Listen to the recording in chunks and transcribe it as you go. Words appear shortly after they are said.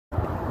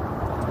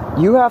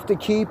You have to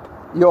keep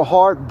your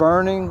heart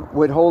burning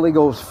with Holy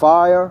Ghost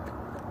fire.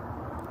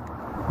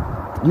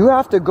 You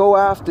have to go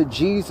after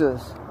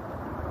Jesus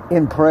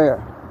in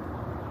prayer.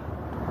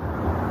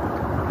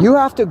 You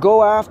have to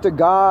go after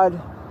God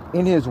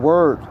in His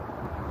Word.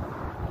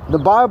 The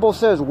Bible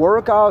says,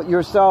 work out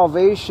your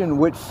salvation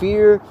with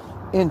fear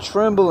and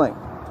trembling.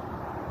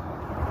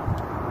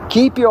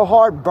 Keep your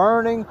heart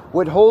burning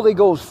with Holy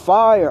Ghost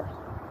fire.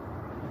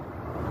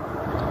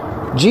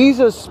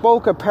 Jesus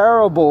spoke a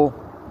parable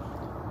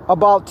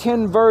about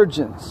 10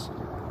 virgins.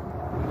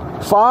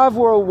 5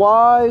 were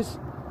wise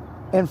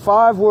and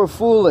 5 were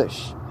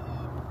foolish.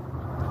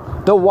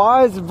 The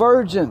wise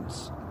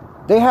virgins,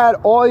 they had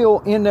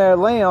oil in their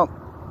lamp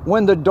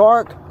when the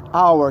dark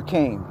hour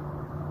came.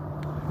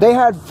 They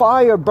had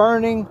fire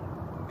burning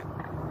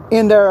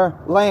in their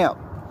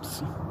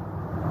lamps.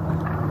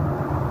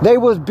 They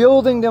was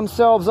building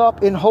themselves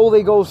up in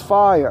Holy Ghost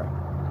fire.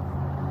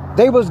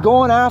 They was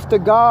going after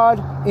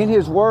God in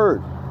His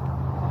Word.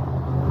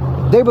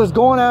 They was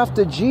going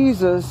after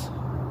Jesus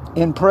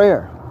in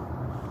prayer.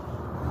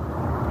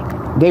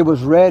 They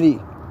was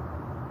ready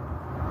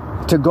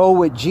to go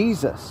with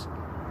Jesus.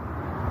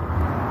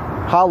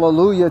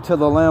 Hallelujah to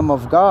the Lamb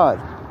of God.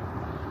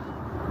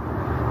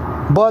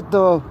 But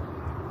the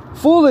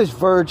foolish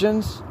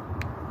virgins,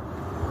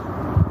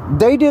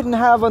 they didn't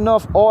have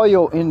enough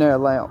oil in their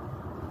lamp.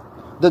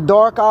 The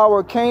dark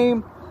hour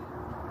came,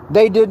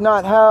 they did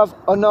not have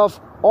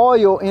enough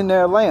oil in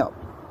their lamp.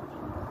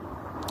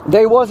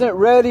 They wasn't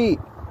ready.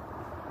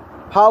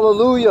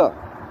 Hallelujah.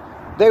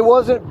 They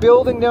wasn't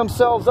building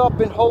themselves up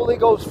in Holy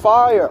Ghost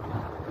fire.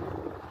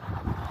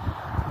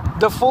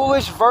 The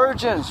foolish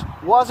virgins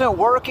wasn't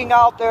working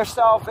out their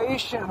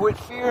salvation with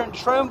fear and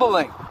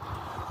trembling.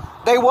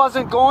 They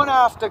wasn't going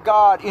after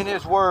God in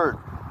His Word.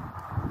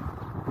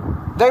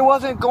 They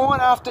wasn't going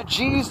after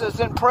Jesus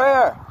in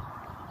prayer.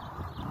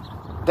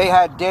 They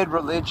had dead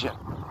religion.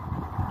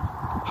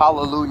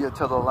 Hallelujah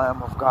to the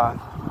Lamb of God.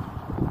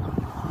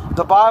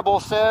 The Bible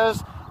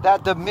says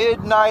that the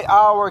midnight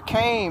hour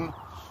came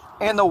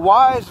and the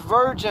wise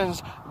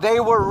virgins, they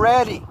were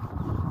ready.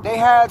 They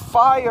had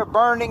fire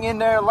burning in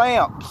their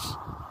lamps.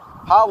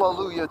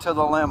 Hallelujah to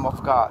the Lamb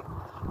of God.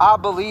 I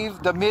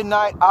believe the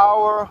midnight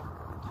hour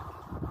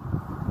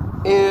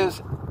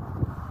is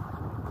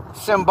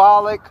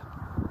symbolic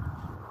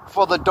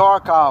for the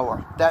dark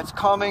hour that's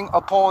coming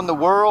upon the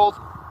world.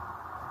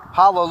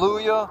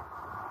 Hallelujah.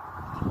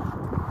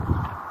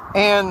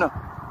 And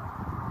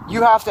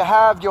you have to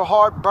have your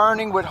heart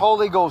burning with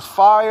Holy Ghost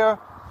fire.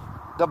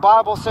 The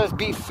Bible says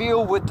be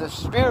filled with the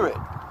Spirit.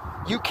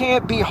 You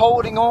can't be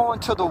holding on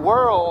to the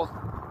world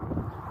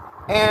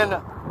and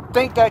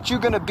think that you're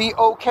going to be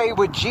okay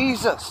with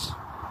Jesus.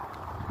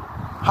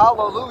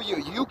 Hallelujah.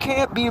 You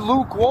can't be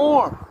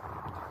lukewarm.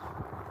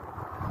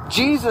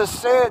 Jesus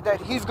said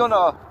that He's going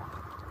to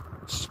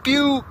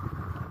spew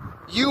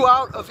you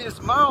out of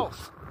His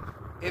mouth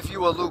if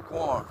you are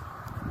lukewarm.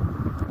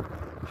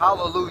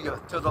 Hallelujah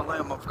to the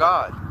Lamb of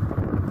God.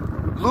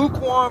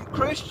 Lukewarm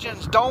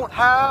Christians don't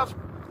have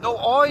no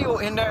oil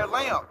in their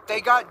lamp.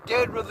 They got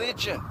dead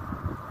religion.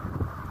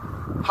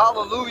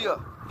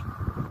 Hallelujah.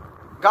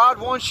 God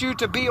wants you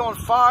to be on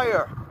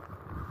fire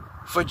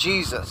for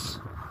Jesus.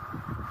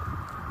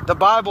 The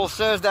Bible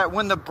says that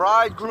when the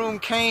bridegroom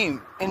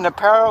came in the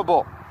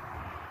parable,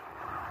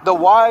 the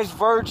wise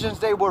virgins,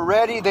 they were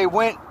ready. They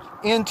went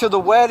into the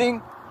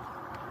wedding.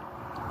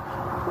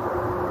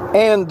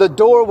 And the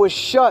door was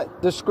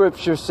shut, the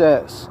scripture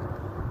says.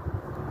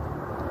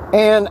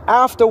 And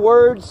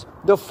afterwards,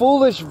 the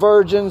foolish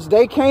virgins,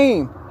 they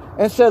came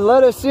and said,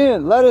 let us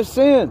in, let us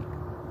in.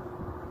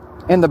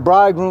 And the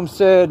bridegroom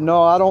said,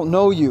 no, I don't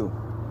know you.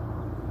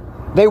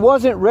 They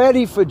wasn't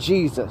ready for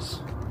Jesus.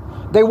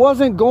 They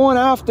wasn't going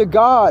after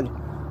God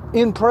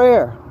in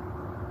prayer.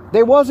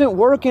 They wasn't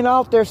working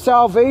out their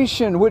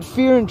salvation with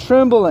fear and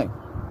trembling.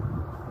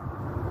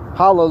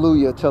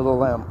 Hallelujah to the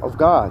Lamb of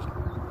God.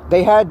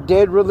 They had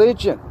dead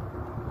religion.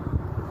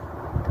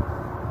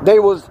 They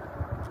was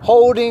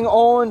holding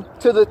on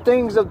to the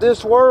things of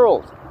this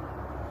world.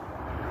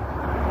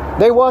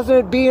 They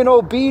wasn't being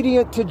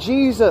obedient to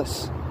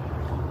Jesus.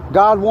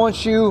 God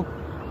wants you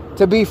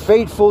to be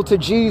faithful to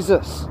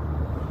Jesus.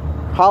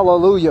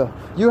 Hallelujah.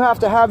 You have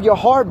to have your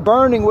heart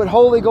burning with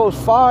Holy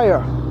Ghost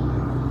fire.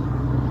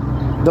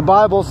 The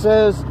Bible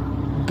says,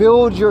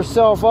 build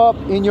yourself up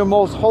in your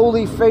most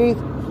holy faith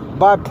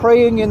by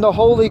praying in the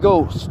Holy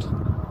Ghost.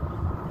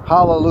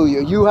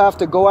 Hallelujah. You have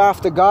to go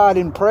after God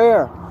in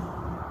prayer.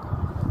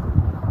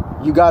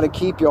 You got to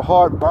keep your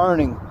heart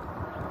burning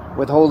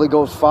with Holy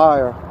Ghost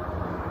fire.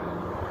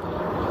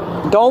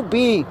 Don't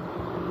be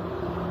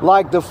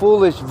like the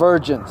foolish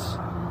virgins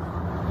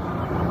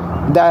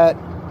that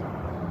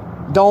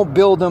don't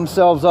build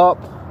themselves up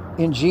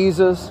in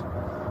Jesus.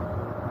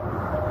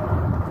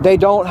 They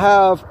don't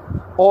have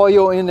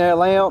oil in their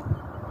lamp.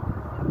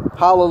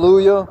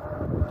 Hallelujah.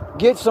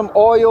 Get some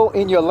oil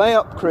in your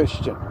lamp,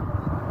 Christian.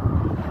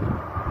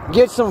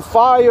 Get some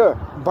fire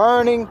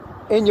burning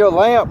in your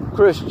lamp,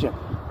 Christian.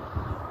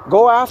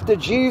 Go after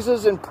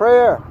Jesus in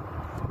prayer.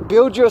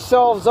 Build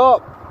yourselves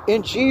up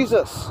in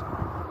Jesus.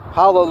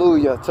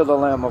 Hallelujah to the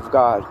Lamb of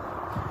God.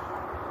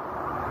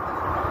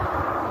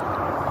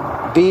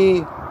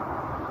 Be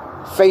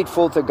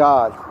faithful to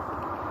God.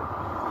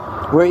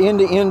 We're in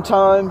the end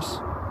times.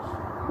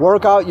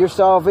 Work out your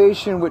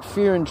salvation with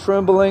fear and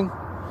trembling.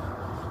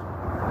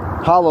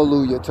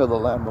 Hallelujah to the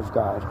Lamb of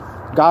God.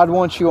 God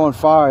wants you on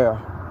fire,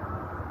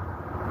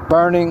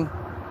 burning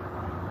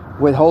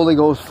with Holy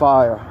Ghost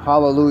fire.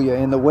 Hallelujah.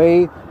 And the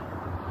way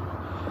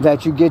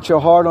that you get your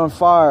heart on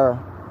fire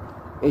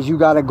is you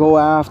got to go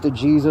after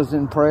Jesus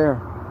in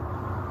prayer.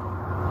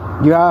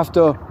 You have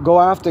to go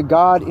after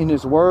God in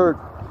His Word.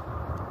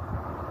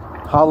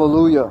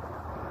 Hallelujah.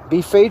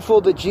 Be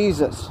faithful to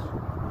Jesus.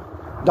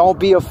 Don't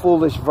be a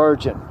foolish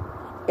virgin.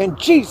 In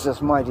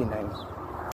Jesus' mighty name.